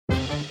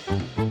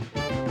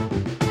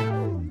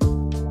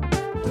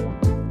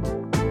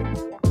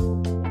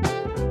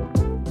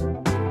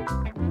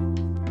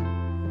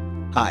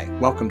Hi,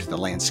 welcome to The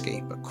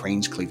Landscape, a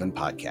Cranes Cleveland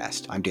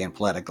podcast. I'm Dan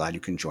Paletta, glad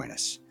you can join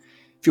us.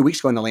 A few weeks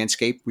ago in The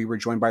Landscape, we were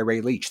joined by Ray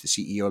Leach, the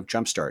CEO of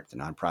Jumpstart, the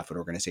nonprofit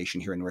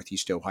organization here in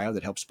Northeast Ohio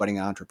that helps budding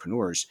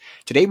entrepreneurs.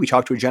 Today, we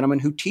talk to a gentleman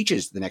who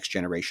teaches the next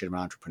generation of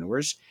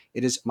entrepreneurs.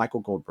 It is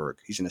Michael Goldberg.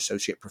 He's an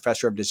associate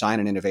professor of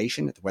design and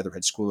innovation at the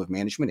Weatherhead School of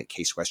Management at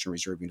Case Western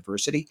Reserve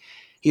University.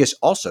 He is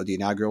also the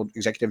inaugural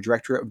executive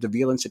director of the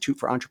Veale Institute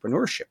for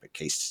Entrepreneurship at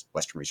Case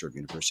Western Reserve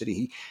University.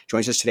 He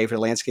joins us today for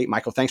The Landscape.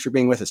 Michael, thanks for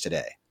being with us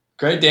today.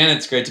 Great, Dan.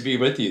 It's great to be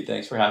with you.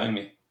 Thanks for having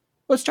me.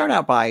 Let's start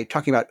out by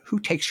talking about who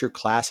takes your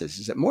classes.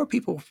 Is it more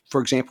people,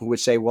 for example, who would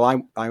say,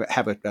 well, I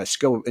have a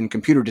skill in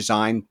computer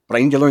design, but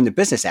I need to learn the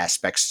business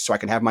aspects so I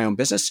can have my own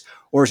business?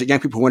 Or is it young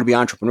people who want to be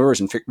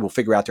entrepreneurs and will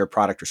figure out their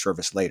product or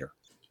service later?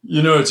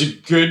 You know, it's a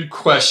good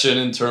question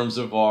in terms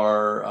of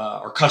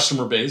our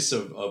customer base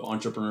of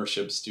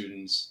entrepreneurship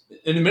students.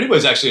 And in many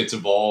ways, actually, it's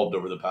evolved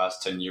over the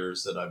past 10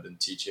 years that I've been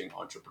teaching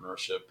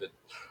entrepreneurship.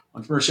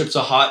 Entrepreneurship's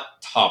a hot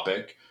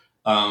topic.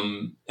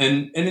 And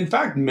in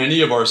fact,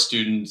 many of our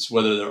students,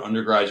 whether they're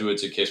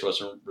undergraduates at Case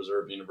Western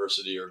Reserve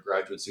University or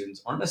graduate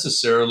students, aren't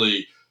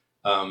necessarily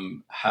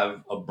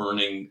have a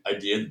burning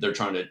idea that they're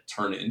trying to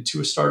turn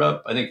into a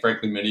startup. I think,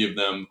 frankly, many of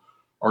them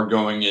are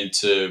going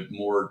into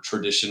more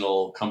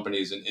traditional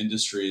companies and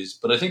industries.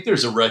 But I think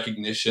there's a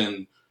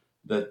recognition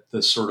that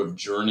the sort of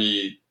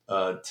journey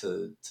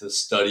to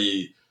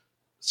study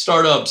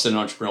startups and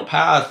entrepreneurial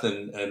path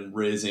and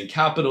raising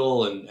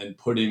capital and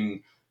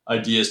putting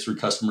ideas through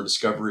customer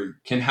discovery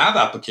can have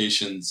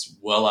applications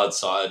well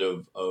outside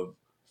of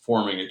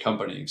forming a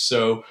company.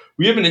 So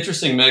we have an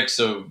interesting mix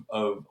of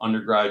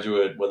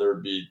undergraduate, whether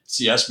it be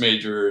CS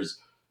majors,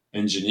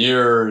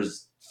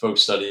 engineers,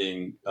 folks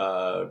studying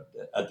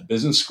at the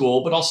business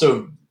school, but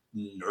also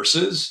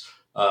nurses,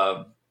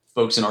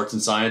 folks in arts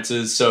and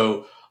sciences.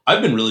 So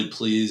I've been really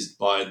pleased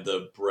by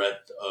the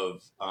breadth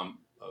of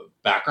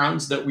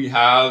backgrounds that we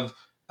have.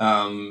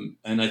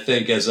 And I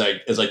think as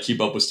I keep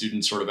up with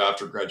students sort of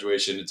after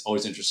graduation, it's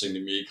always interesting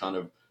to me kind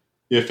of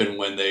if and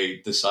when they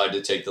decide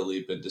to take the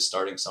leap into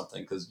starting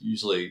something, because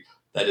usually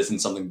that isn't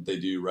something that they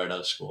do right out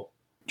of school.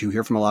 Do you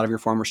hear from a lot of your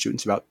former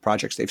students about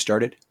projects they've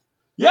started?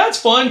 Yeah, it's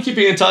fun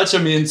keeping in touch. I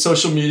mean,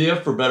 social media,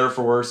 for better or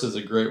for worse, is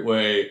a great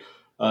way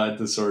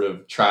to sort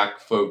of track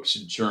folks'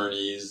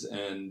 journeys.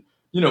 And,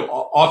 you know,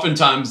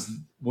 oftentimes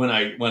when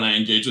I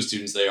engage with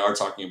students, they are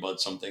talking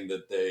about something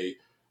that they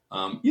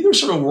either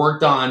sort of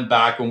worked on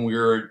back when we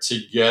were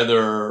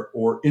together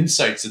or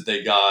insights that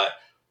they got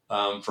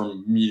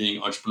from meeting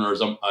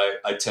entrepreneurs.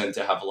 I tend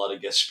to have a lot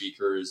of guest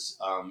speakers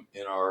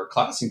in our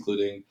class,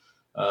 including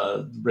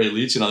Ray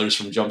Leach and others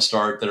from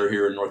Jumpstart that are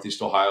here in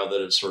Northeast Ohio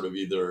that have sort of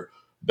either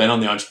been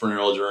on the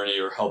entrepreneurial journey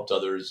or helped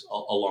others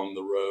along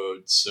the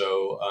road.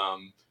 So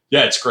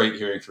yeah, it's great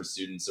hearing from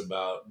students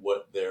about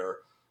what they're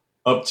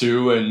up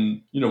to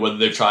and, you know, whether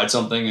they've tried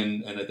something.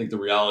 And I think the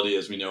reality,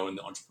 as we know in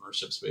the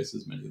entrepreneurship space,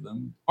 is many of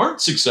them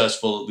aren't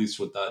successful, at least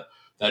with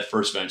that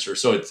first venture.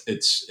 So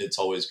it's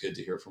always good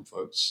to hear from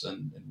folks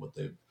and what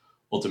they've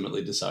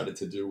ultimately decided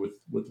to do with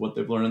what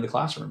they've learned in the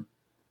classroom.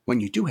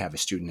 When you do have a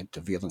student at the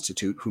Veale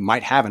Institute who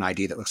might have an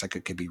idea that looks like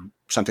it could be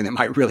something that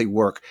might really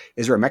work,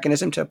 is there a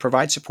mechanism to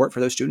provide support for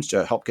those students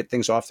to help get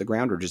things off the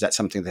ground, or is that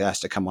something that has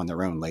to come on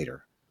their own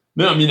later?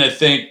 No, I mean, I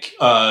think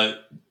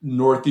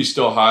Northeast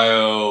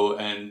Ohio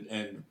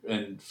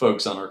and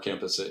folks on our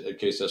campus at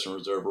Case Western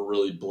Reserve are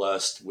really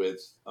blessed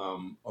with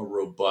a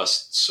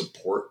robust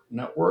support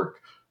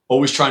network,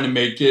 always trying to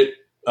make it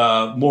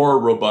more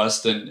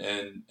robust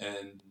and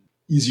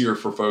easier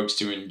for folks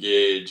to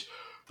engage.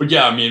 But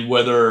yeah, I mean,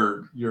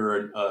 whether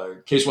you're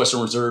a Case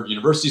Western Reserve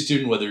University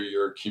student, whether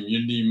you're a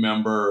community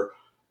member,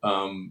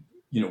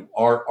 you know,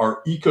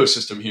 our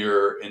ecosystem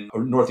here in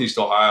Northeast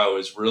Ohio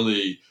is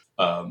really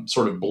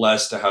sort of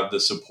blessed to have the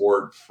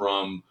support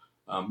from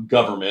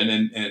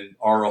government and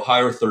our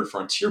Ohio Third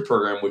Frontier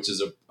program, which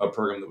is a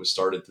program that was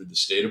started through the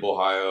state of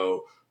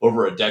Ohio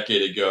over a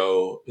decade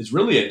ago, is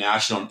really a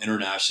national and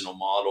international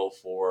model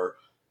for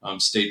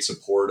state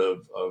support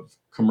of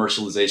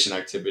commercialization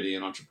activity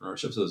and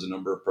entrepreneurship. So there's a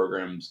number of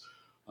programs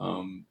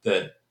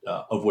that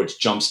of which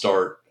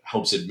Jumpstart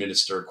helps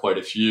administer quite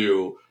a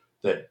few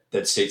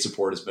that state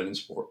support has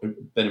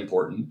been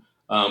important.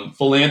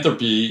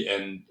 Philanthropy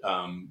and,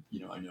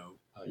 you know, I know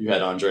you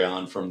had Andre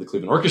on from the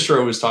Cleveland Orchestra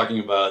who was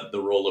talking about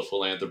the role of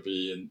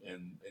philanthropy in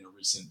a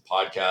recent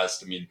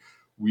podcast. I mean,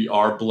 we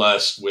are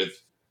blessed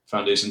with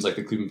foundations like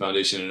the Cleveland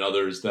Foundation and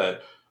others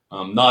that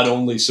not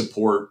only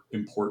support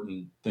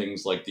important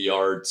things like the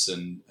arts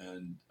and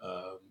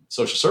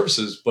social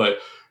services, but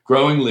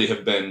growingly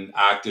have been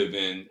active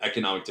in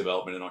economic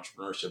development and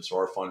entrepreneurship. So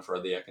our Fund for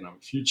the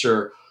Economic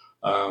Future,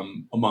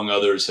 among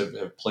others,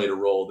 have played a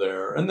role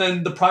there. And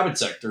then the private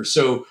sector.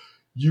 So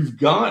you've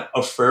got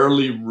a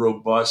fairly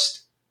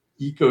robust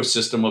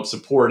ecosystem of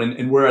support.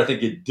 And where I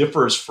think it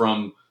differs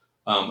from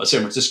a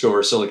San Francisco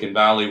or Silicon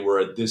Valley, where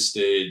at this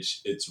stage,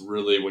 it's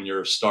really when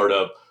you're a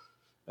startup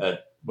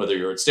at whether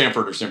you're at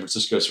Stanford or San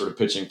Francisco sort of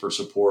pitching for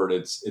support,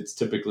 it's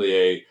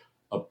typically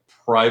a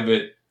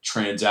private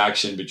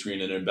transaction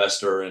between an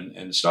investor and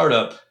a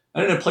startup.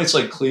 And in a place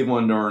like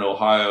Cleveland or in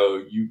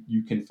Ohio,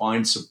 you can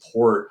find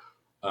support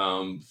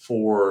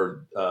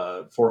for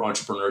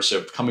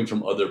entrepreneurship coming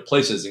from other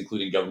places,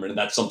 including government, and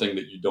that's something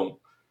that you don't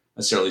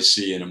necessarily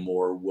see in a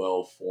more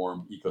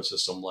well-formed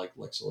ecosystem like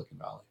Silicon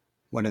Valley.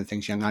 One of the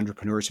things young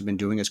entrepreneurs have been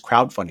doing is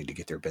crowdfunding to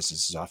get their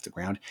businesses off the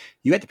ground.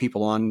 You had the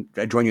people on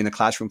join you in the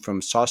classroom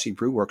from Saucy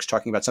Brewworks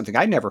talking about something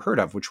I'd never heard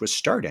of, which was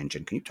Start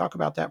Engine. Can you talk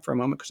about that for a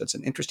moment? Because it's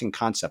an interesting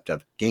concept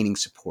of gaining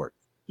support.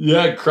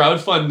 Yeah,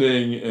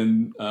 crowdfunding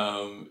and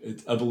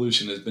its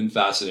evolution has been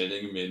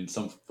fascinating. I mean,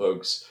 some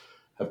folks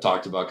have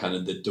talked about kind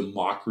of the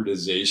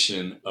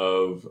democratization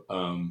of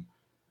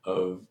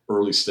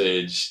early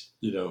stage,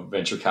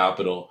 venture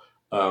capital.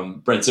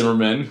 Brent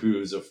Zimmerman,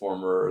 who's a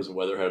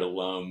Weatherhead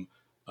alum,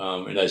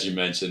 and as you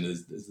mentioned,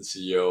 is the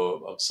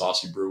CEO of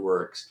Saucy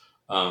Brewworks,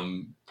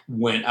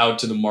 went out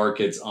to the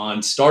markets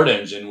on Start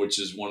Engine, which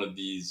is one of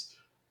these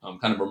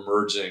kind of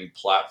emerging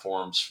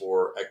platforms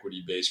for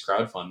equity-based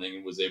crowdfunding,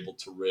 and was able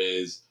to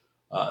raise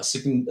a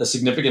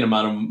significant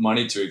amount of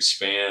money to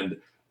expand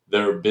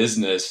their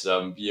business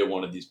via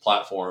one of these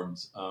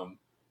platforms.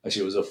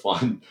 Actually, it was a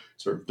fun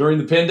sort of during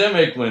the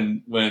pandemic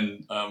when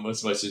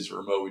most of my students were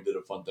remote. We did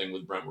a fun thing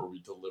with Brent where we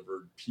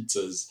delivered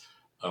pizzas,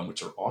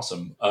 which are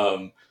awesome,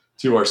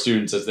 to our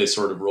students as they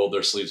sort of rolled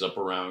their sleeves up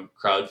around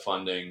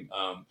crowdfunding.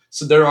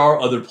 So there are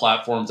other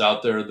platforms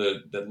out there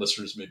that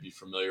listeners may be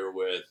familiar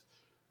with,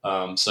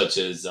 such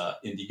as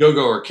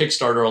Indiegogo or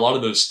Kickstarter. A lot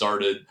of those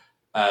started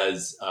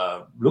as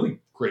really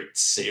great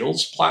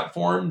sales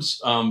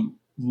platforms,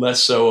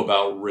 less so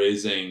about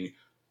raising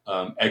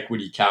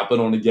equity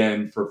capital. And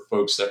again, for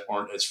folks that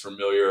aren't as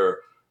familiar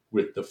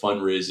with the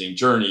fundraising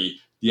journey,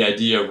 the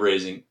idea of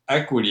raising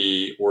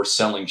equity or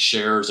selling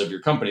shares of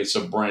your company.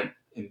 So Brent,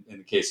 in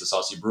the case of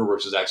Saucy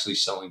Brewworks, is actually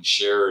selling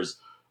shares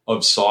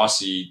of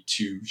Saucy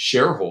to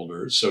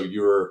shareholders. So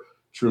you're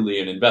truly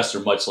an investor,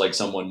 much like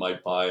someone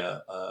might buy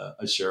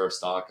a share of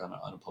stock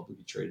on a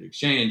publicly traded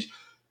exchange.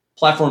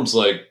 Platforms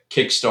like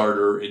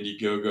Kickstarter,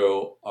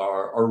 Indiegogo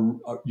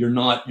are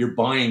you're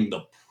buying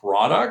the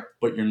product,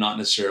 but you're not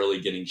necessarily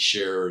getting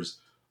shares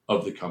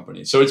of the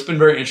company. So it's been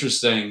very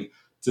interesting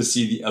to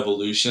see the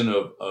evolution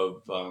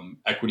of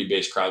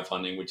equity-based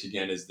crowdfunding, which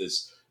again is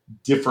this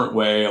different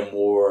way, a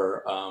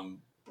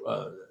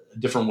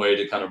different way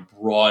to kind of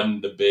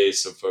broaden the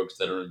base of folks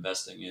that are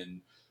investing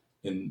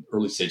in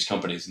early stage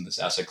companies in this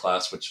asset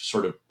class, which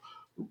sort of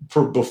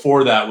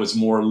before that was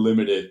more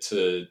limited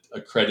to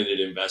accredited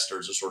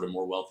investors or sort of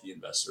more wealthy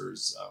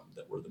investors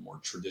that were the more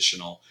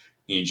traditional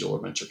angel or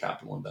venture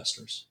capital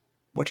investors.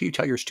 What do you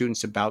tell your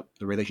students about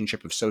the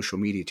relationship of social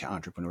media to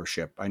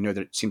entrepreneurship? I know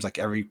that it seems like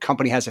every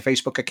company has a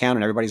Facebook account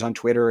and everybody's on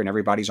Twitter and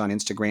everybody's on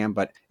Instagram,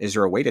 but is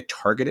there a way to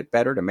target it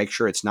better to make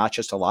sure it's not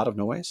just a lot of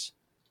noise?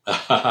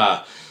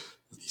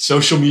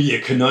 Social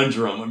media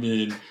conundrum. I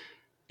mean,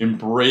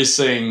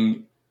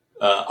 embracing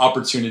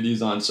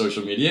opportunities on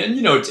social media. And,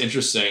 it's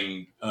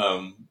interesting,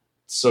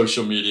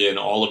 social media in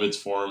all of its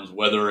forms,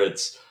 whether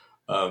it's,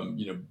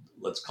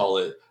 let's call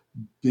it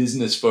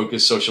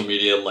business-focused social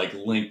media like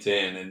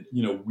LinkedIn. And,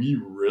 we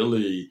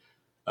really,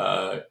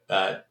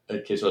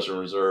 at Case Western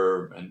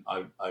Reserve, and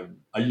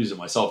I use it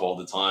myself all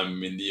the time. I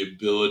mean, the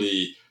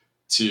ability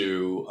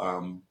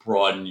to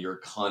broaden your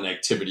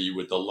connectivity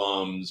with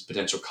alums,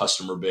 potential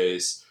customer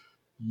base,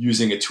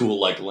 using a tool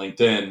like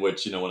LinkedIn,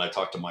 which, when I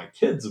talk to my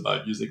kids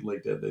about using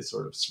LinkedIn, they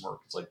sort of smirk.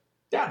 It's like,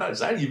 yeah, is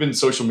that even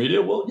social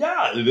media? Well,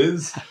 yeah, it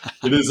is.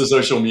 It is a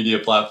social media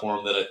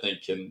platform that I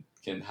think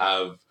can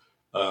have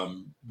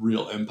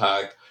real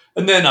impact.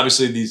 And then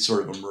obviously these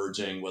sort of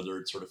emerging, whether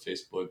it's sort of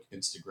Facebook,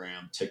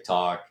 Instagram,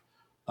 TikTok,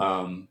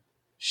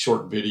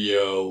 short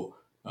video,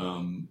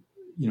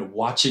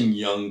 watching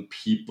young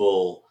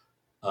people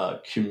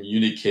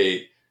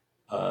communicate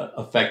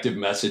effective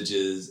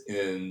messages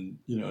in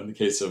the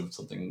case of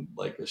something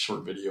like a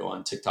short video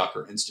on TikTok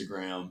or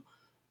Instagram,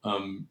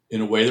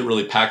 in a way that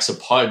really packs a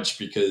punch,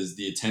 because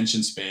the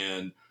attention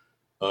span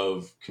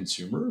of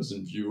consumers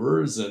and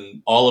viewers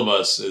and all of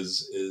us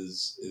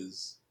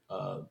is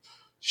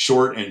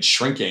short and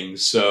shrinking.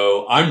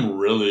 So I've been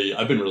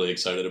really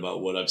excited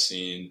about what I've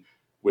seen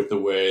with the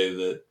way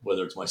that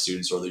whether it's my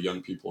students or the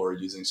young people are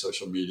using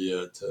social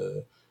media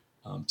to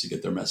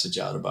get their message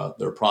out about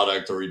their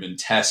product, or even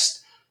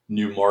test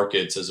new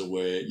markets as a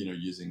way,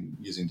 using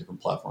different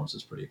platforms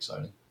is pretty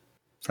exciting.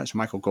 Professor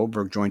Michael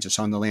Goldberg joins us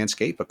on The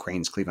Landscape, a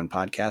Crain's Cleveland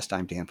podcast.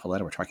 I'm Dan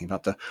Paletta. We're talking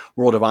about the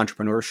world of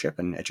entrepreneurship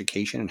and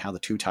education and how the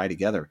two tie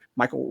together.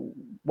 Michael,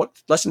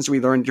 what lessons did we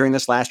learn during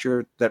this last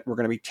year that we're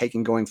going to be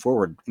taking going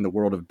forward in the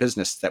world of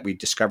business that we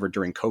discovered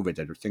during COVID,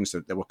 that are things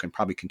that we can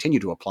probably continue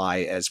to apply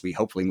as we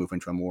hopefully move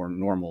into a more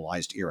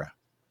normalized era?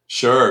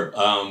 Sure.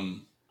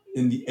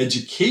 In the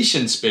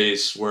education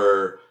space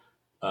where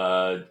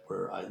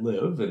I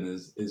live and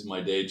is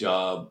my day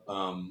job,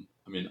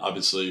 I mean,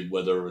 obviously,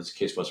 whether it was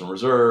Case Western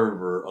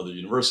Reserve or other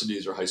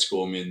universities or high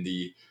school, I mean,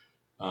 the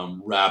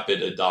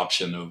rapid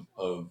adoption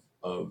of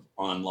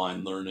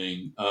online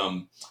learning.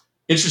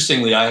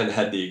 Interestingly, I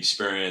had the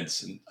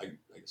experience, and I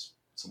guess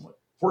somewhat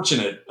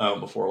fortunate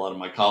before a lot of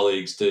my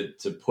colleagues, to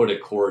put a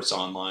course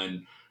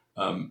online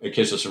at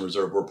Case Western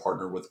Reserve, we're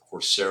partnered with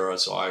Coursera.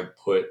 So I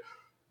put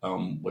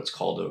what's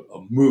called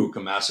a MOOC, a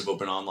massive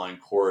open online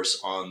course,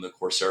 on the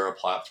Coursera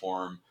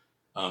platform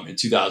in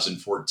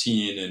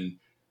 2014. And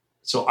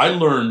so I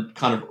learned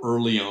kind of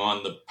early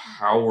on the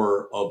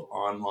power of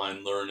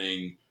online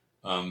learning.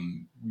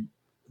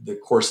 The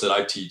course that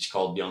I teach,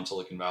 called Beyond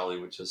Silicon Valley,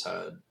 which has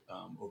had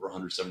over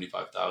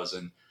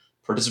 175,000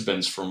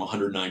 participants from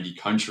 190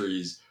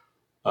 countries,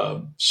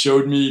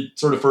 showed me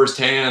sort of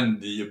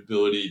firsthand the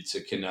ability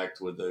to connect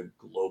with a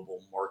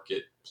global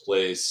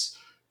marketplace,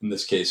 in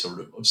this case, sort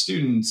of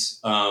students,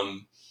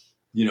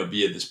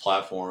 via this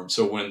platform.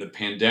 So when the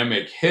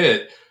pandemic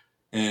hit,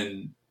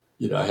 and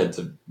I had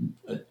to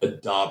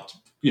adopt,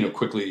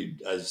 quickly,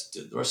 as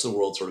did the rest of the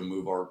world, sort of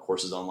move our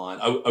courses online.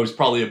 I was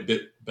probably a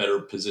bit better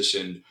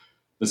positioned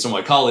than some of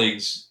my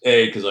colleagues,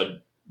 A, because I'd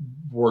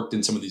worked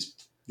in some of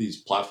these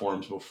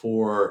platforms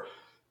before.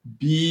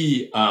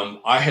 B,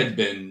 I had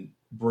been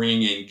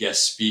bringing in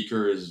guest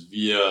speakers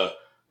via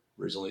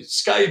originally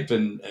Skype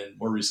and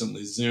more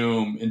recently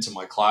Zoom into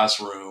my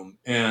classroom.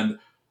 And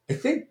I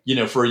think,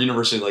 for a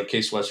university like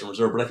Case Western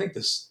Reserve, but I think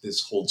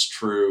this holds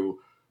true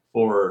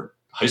for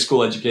high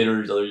school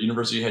educators, other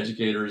university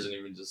educators, and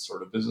even just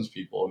sort of business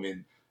people. I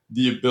mean,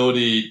 the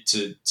ability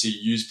to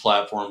use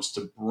platforms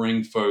to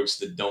bring folks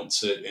that don't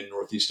sit in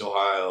Northeast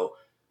Ohio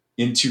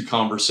into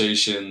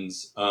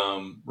conversations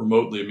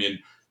remotely. I mean,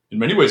 in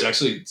many ways,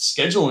 actually,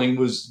 scheduling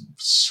was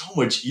so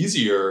much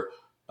easier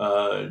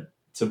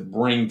to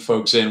bring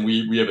folks in.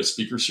 We have a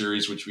speaker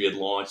series, which we had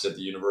launched at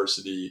the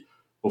university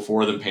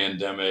before the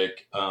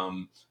pandemic,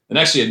 and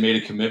actually had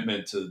made a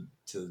commitment to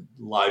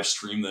live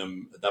stream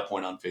them at that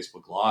point on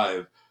Facebook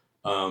Live.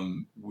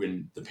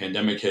 When the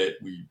pandemic hit,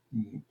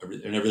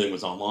 and everything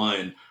was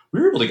online,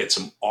 we were able to get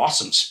some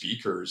awesome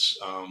speakers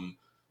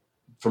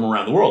from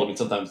around the world. I mean,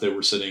 sometimes they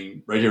were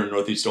sitting right here in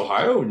Northeast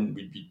Ohio, and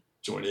we'd be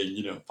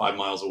joining, 5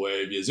 miles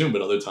away via Zoom,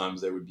 but other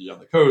times they would be on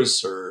the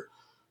coast or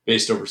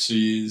based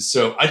overseas.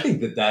 So I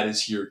think that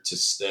is here to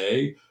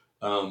stay.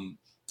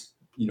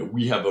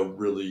 We have a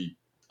really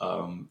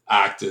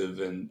active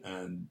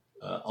and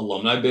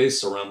alumni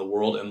base around the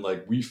world. And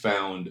we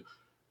found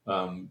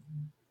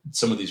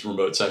some of these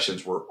remote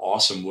sessions were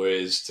awesome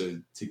ways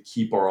to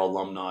keep our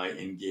alumni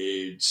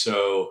engaged.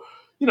 So,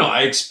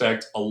 I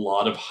expect a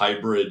lot of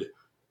hybrid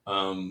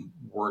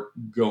work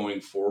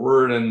going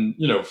forward. And,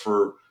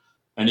 for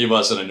any of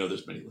us, and I know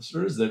there's many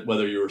listeners, that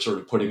whether you were sort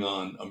of putting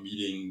on a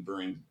meeting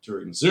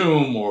during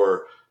Zoom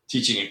or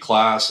teaching a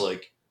class,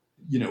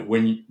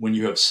 when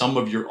you have some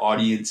of your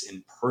audience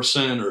in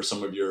person or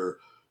some of your,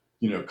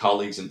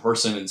 colleagues in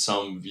person and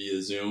some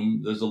via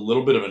Zoom, there's a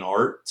little bit of an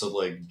art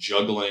to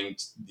juggling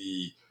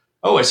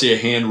I see a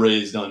hand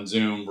raised on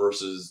Zoom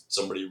versus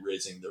somebody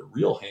raising their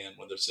real hand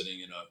when they're sitting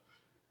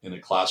in a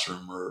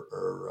classroom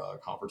or a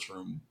conference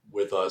room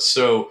with us.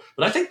 So,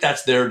 but I think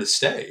that's there to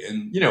stay.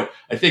 And,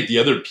 I think the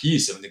other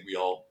piece, and I think we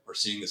all are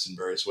seeing this in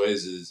various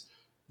ways, is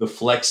the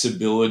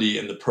flexibility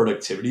and the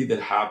productivity that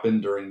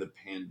happened during the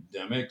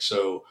pandemic.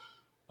 So,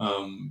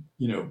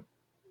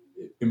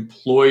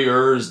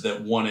 employers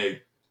that want to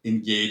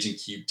engage and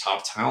keep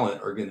top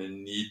talent are going to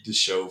need to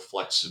show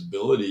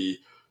flexibility,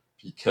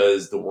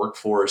 because the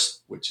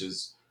workforce, which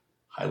is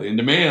highly in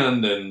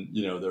demand, and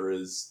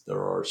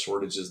there are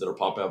shortages that are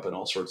popping up in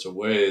all sorts of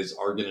ways,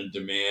 are going to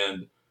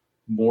demand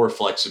more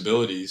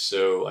flexibility.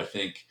 So I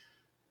think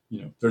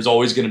there's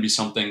always going to be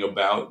something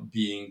about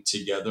being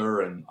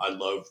together, and I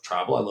love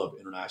travel. I love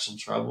international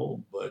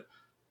travel, but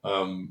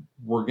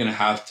we're going to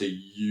have to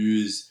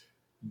use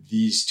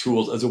these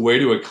tools as a way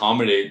to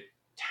accommodate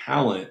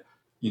talent.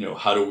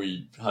 How do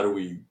we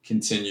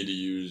continue to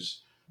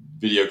use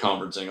video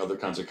conferencing, other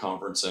kinds of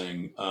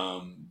conferencing,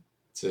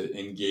 to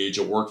engage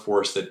a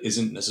workforce that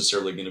isn't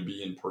necessarily going to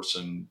be in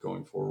person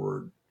going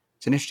forward?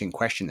 It's an interesting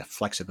question, the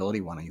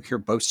flexibility one. You hear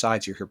both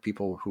sides. You hear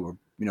people who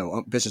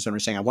are, business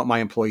owners saying, I want my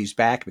employees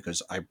back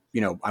because I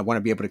want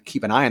to be able to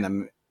keep an eye on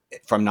them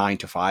from 9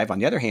 to 5. On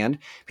the other hand,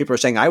 people are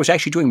saying, I was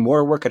actually doing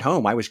more work at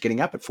home. I was getting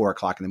up at 4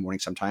 o'clock in the morning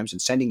sometimes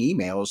and sending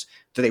emails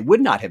that they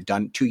would not have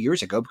done 2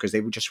 years ago because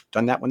they would just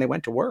done that when they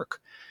went to work.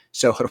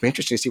 So it'll be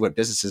interesting to see what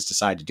businesses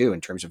decide to do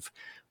in terms of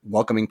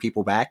welcoming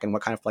people back and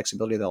what kind of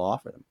flexibility they'll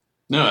offer them.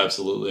 No,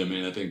 absolutely. I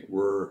mean, I think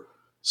we're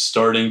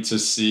starting to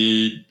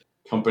see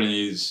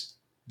companies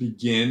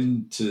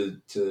begin to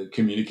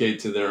communicate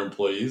to their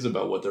employees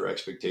about what their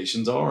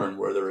expectations are and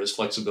where there is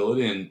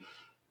flexibility. And,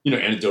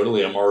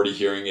 anecdotally, I'm already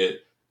hearing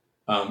it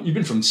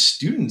even from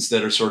students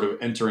that are sort of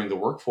entering the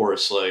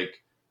workforce,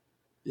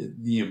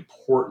 the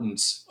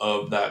importance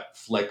of that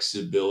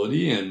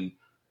flexibility and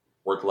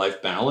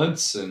work-life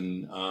balance.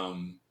 And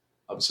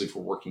obviously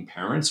for working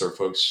parents or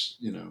folks,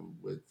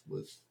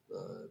 with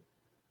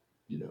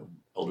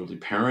elderly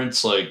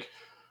parents,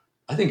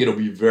 I think it'll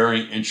be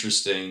very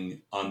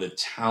interesting on the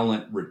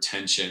talent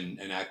retention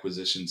and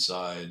acquisition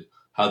side,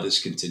 how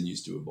this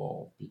continues to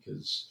evolve,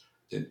 because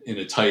in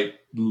a tight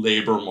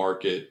labor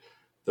market,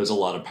 there's a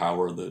lot of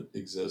power that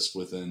exists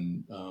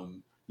within,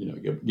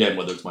 again,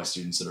 whether it's my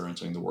students that are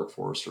entering the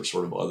workforce or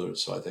sort of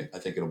others. So I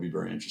think it'll be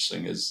very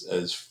interesting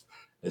as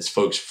as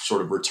folks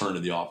sort of return to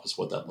the office,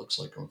 what that looks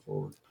like going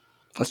forward.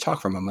 Let's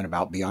talk for a moment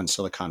about Beyond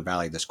Silicon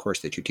Valley, this course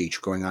that you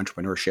teach, Growing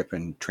Entrepreneurship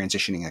and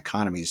Transitioning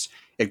Economies.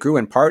 It grew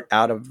in part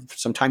out of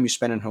some time you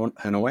spent in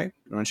Hanoi. Did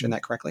I understand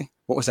that correctly?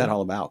 What was that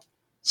all about?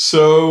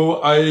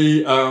 So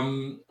I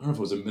don't know if it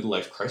was a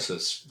midlife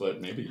crisis,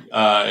 but maybe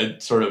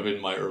it sort of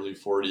in my early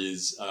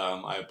 40s,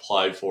 I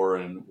applied for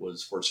and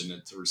was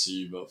fortunate to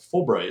receive a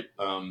Fulbright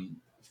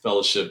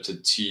fellowship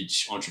to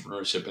teach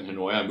entrepreneurship in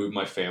Hanoi. I moved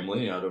my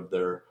family out of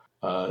their,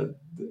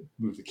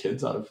 moved the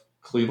kids out of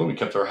Cleveland. We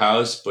kept our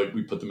house, but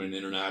we put them in an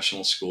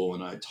international school,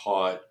 and I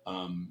taught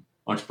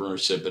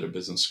entrepreneurship at a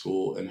business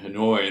school in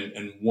Hanoi.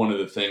 And one of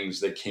the things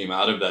that came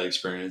out of that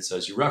experience,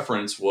 as you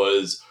referenced,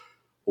 was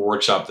a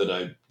workshop that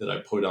I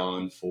put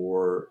on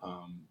for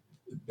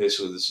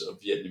basically this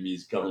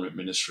Vietnamese government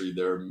ministry.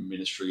 Their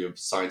Ministry of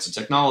Science and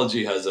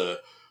Technology has a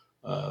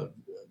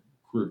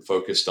group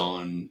focused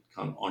on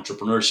kind of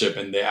entrepreneurship,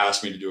 and they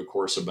asked me to do a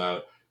course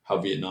about how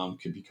Vietnam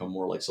could become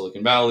more like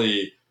Silicon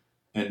Valley.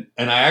 And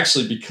I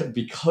actually,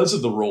 because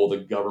of the role the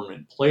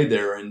government played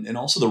there, and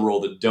also the role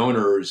the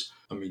donors,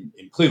 I mean,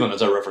 in Cleveland,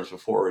 as I referenced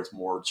before, it's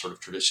more sort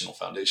of traditional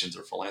foundations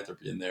or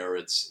philanthropy. In there,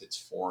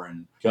 it's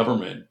foreign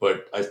government.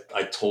 But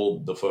I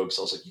told the folks,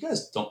 I was like, you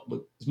guys don't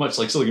look as much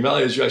like Silicon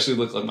Valley as you actually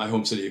look like my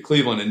home city of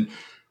Cleveland. And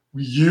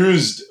we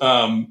used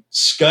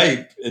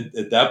Skype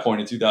at that point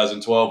in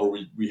 2012,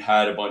 where we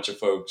had a bunch of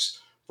folks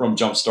from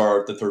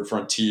Jumpstart, the Third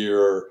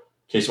Frontier,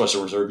 Case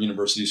Western Reserve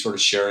University, sort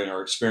of sharing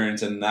our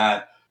experience. And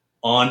that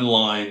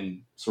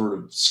online sort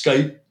of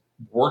Skype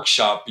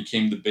workshop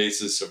became the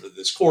basis of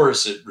this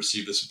course. It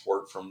received the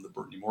support from the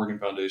Brittany Morgan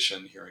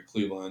Foundation here in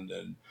Cleveland.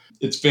 And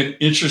it's been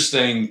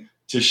interesting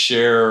to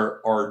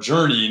share our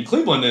journey in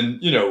Cleveland. And,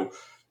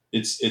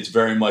 it's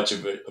very much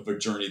of a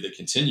journey that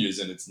continues,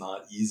 and it's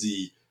not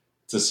easy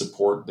to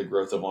support the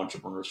growth of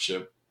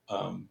entrepreneurship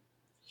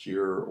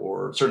here,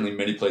 or certainly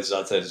many places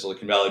outside of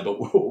Silicon Valley. But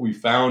what we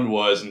found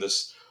was, and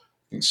this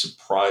I think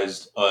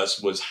surprised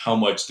us, was how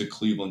much the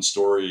Cleveland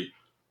story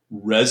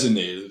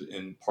resonated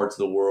in parts of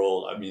the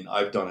world. I mean,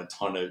 I've done a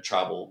ton of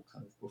travel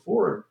kind of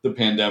before the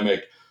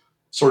pandemic,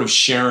 sort of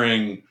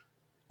sharing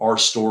our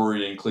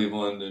story in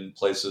Cleveland in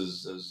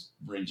places as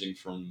ranging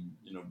from,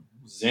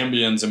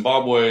 Zambia and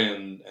Zimbabwe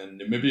and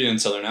Namibia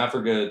and Southern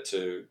Africa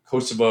to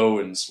Kosovo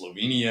and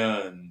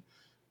Slovenia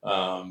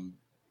and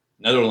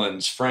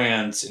Netherlands,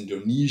 France,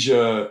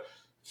 Indonesia,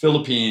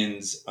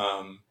 Philippines.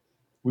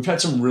 We've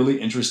had some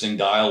really interesting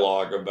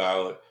dialogue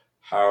about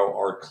how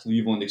our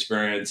Cleveland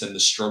experience and the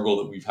struggle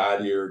that we've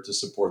had here to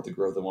support the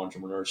growth of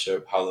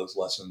entrepreneurship, how those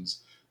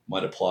lessons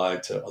might apply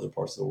to other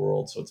parts of the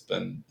world. So it's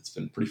been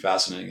pretty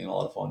fascinating and a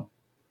lot of fun.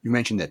 You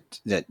mentioned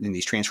that in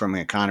these transforming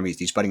economies,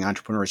 these budding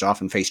entrepreneurs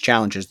often face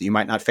challenges that you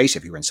might not face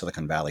if you were in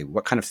Silicon Valley.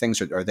 What kind of things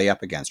are they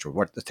up against, or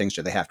what the things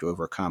do they have to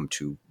overcome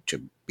to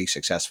be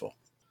successful?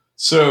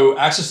 So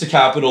access to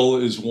capital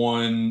is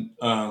one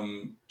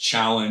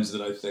challenge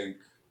that I think,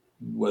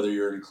 whether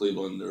you're in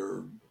Cleveland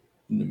or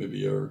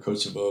Namibia or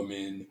Kosovo, I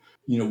mean,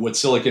 what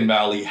Silicon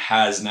Valley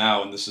has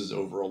now, and this is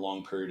over a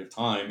long period of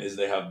time, is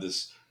they have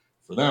this,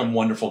 for them,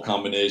 wonderful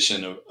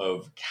combination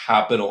of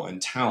capital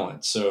and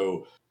talent.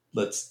 So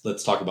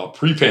let's talk about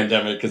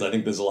pre-pandemic, because I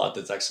think there's a lot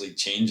that's actually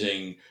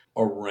changing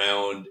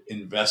around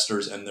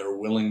investors and their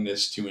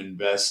willingness to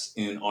invest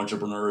in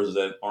entrepreneurs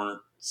that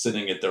aren't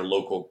sitting at their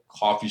local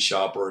coffee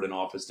shop or at an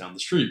office down the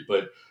street.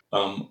 But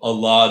a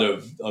lot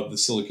of the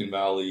Silicon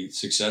Valley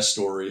success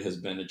story has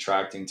been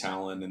attracting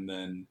talent and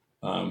then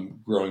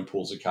growing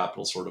pools of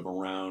capital sort of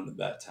around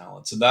that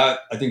talent. So that,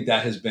 I think,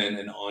 that has been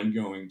an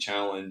ongoing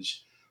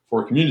challenge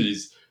for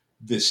communities.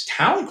 This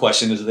talent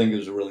question is, I think,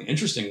 is a really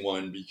interesting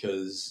one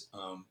because,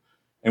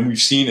 and we've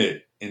seen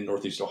it in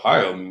Northeast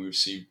Ohio. I mean, we've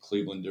seen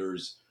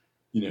Clevelanders,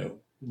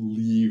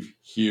 leave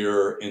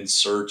here in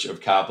search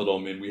of capital.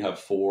 I mean, we have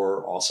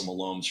 4 awesome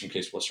alums from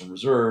Case Western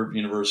Reserve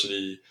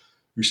University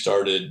who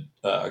started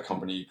a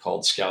company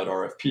called Scout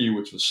RFP,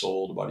 which was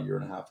sold about a year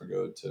and a half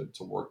ago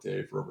to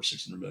Workday for over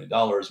 $600 million.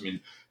 I mean,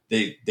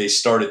 they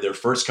started their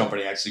first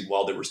company actually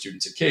while they were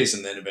students at Case,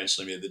 and then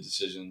eventually made the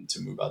decision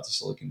to move out to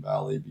Silicon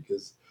Valley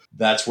because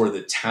that's where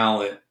the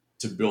talent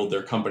to build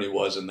their company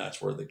was, and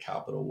that's where the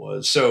capital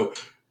was. So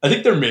I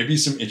think there may be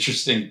some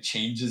interesting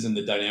changes in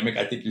the dynamic.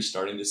 I think you're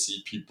starting to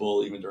see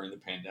people, even during the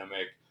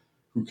pandemic,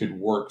 who could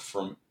work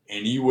from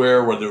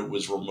anywhere, whether it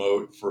was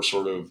remote for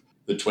sort of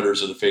the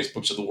Twitters or the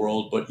Facebooks of the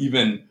world. But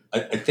even I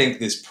think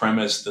this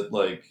premise that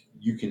like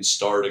you can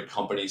start a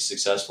company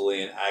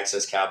successfully and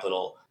access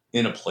capital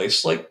in a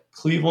place like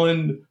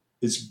Cleveland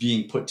is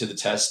being put to the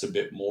test a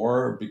bit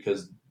more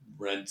because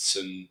rents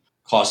and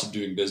cost of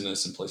doing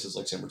business in places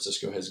like San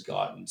Francisco has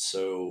gotten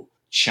so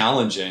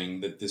challenging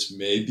that this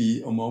may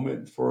be a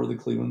moment for the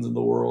Clevelands of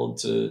the world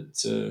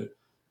to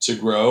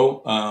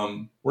grow.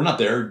 We're not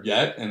there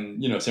yet,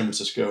 and San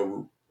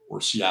Francisco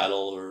or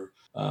Seattle or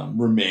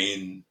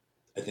remain,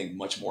 I think,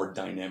 much more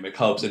dynamic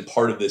hubs, and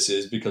part of this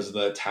is because of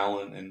the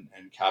talent and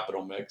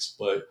capital mix.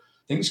 But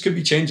things could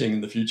be changing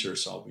in the future,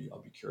 so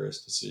I'll be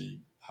curious to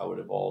see how it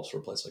evolves for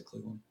a place like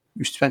Cleveland.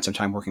 You spent some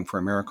time working for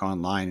America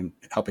Online and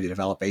helping to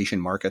develop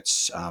Asian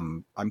markets.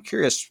 I'm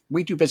curious,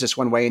 we do business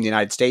one way in the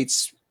United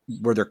States.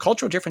 Were there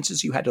cultural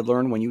differences you had to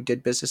learn when you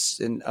did business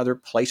in other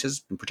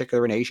places, in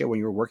particular in Asia, when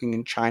you were working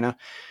in China?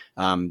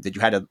 That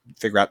you had to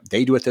figure out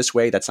they do it this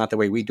way? That's not the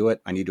way we do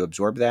it. I need to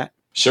absorb that.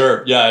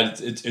 Sure. Yeah,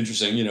 it's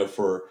interesting,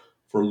 for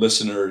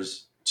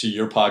listeners to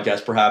your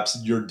podcast,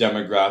 perhaps your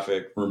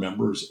demographic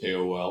remembers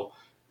AOL.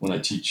 When I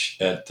teach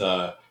at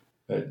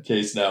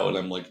Case now and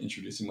I'm like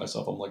introducing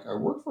myself, I'm like, I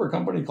work for a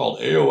company called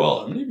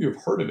AOL. How many of you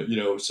have heard of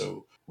it?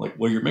 So like,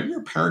 well, maybe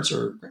your parents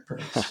or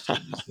grandparents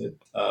used it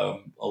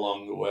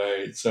along the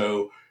way.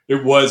 So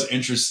it was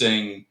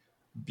interesting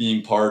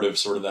being part of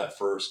sort of that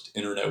first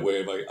internet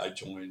wave. I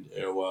joined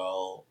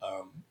AOL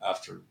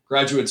after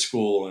graduate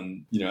school.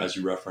 And, as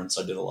you referenced,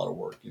 I did a lot of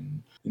work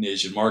in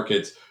Asian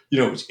markets.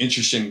 It was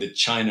interesting, the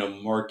China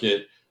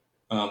market,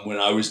 when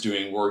I was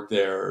doing work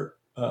there,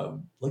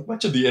 like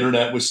much of the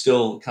internet was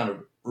still kind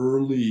of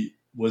early,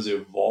 was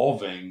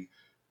evolving.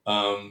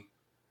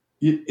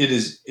 It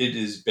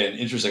has been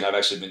interesting. I've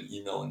actually been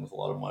emailing with a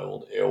lot of my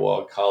old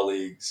AOL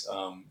colleagues.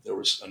 There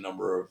was a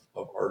number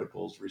of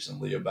articles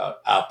recently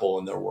about Apple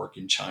and their work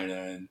in China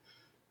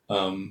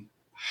and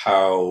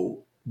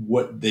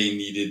what they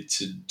needed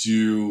to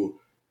do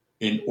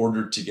in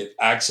order to get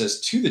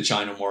access to the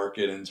China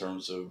market in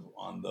terms of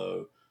on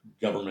the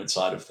government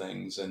side of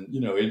things. And,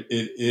 it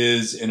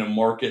is in a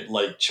market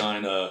like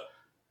China,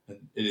 and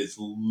it is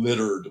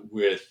littered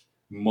with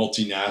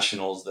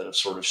multinationals that have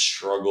sort of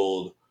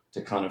struggled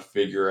to kind of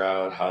figure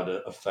out how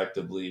to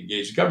effectively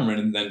engage the government.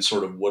 And then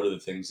sort of what are the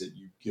things that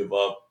you give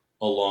up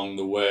along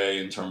the way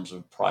in terms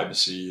of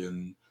privacy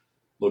and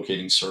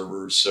locating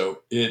servers.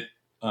 So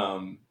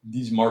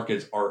these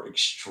markets are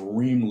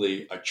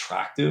extremely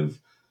attractive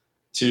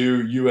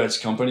to U.S.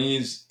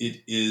 companies.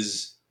 It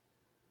is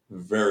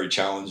very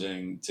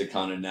challenging to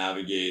kind of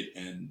navigate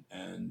and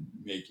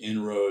make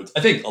inroads.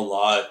 I think a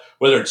lot,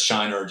 whether it's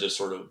China or just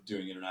sort of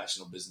doing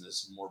international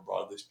business more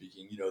broadly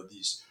speaking,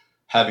 these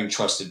having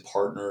trusted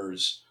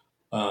partners.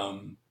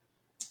 One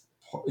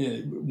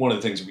of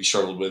the things that we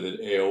struggled with at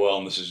AOL,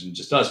 and this isn't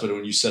just us, but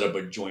when you set up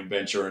a joint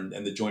venture,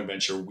 and the joint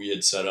venture we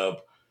had set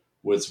up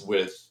was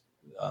with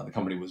the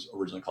company was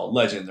originally called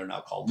Legend. They're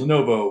now called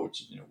Lenovo,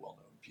 which is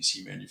well-known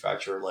PC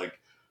manufacturer. Like,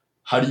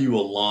 how do you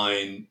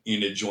align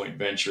in a joint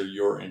venture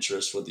your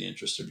interest with the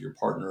interest of your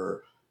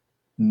partner,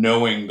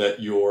 knowing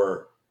that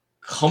your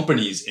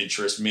company's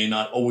interest may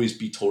not always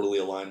be totally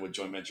aligned with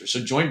joint ventures? So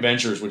joint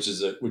ventures, which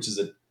is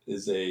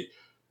a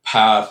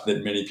path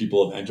that many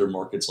people have entered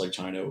markets like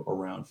China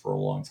around for a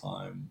long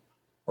time,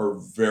 are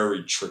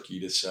very tricky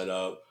to set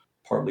up,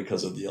 partly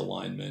because of the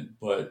alignment.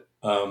 But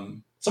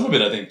some of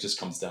it, I think, just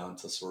comes down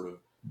to sort of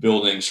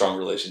building strong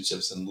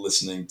relationships and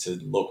listening to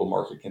local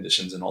market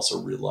conditions, and also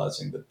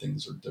realizing that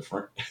things are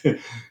different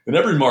in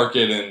every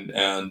market.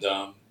 And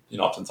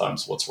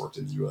oftentimes what's worked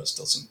in the U.S.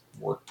 doesn't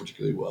work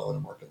particularly well in a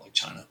market like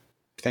China.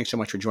 Thanks so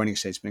much for joining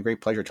us today. It's been a great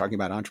pleasure talking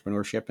about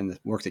entrepreneurship and the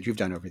work that you've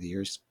done over the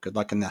years. Good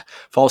luck in the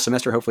fall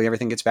semester. Hopefully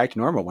everything gets back to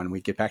normal when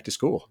we get back to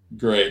school.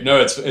 Great.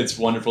 No, it's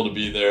wonderful to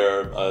be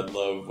there. I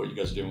love what you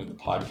guys are doing with the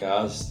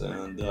podcast.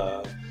 And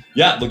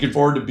looking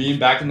forward to being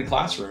back in the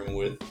classroom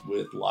with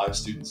live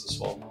students this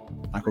fall.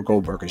 Michael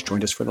Goldberg has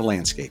joined us for The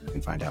Landscape. You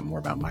can find out more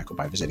about Michael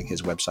by visiting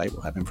his website.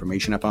 We'll have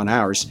information up on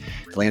ours.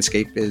 The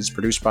Landscape is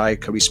produced by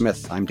Cody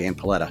Smith. I'm Dan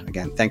Paletta.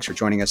 Again, thanks for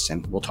joining us,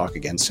 and we'll talk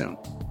again soon.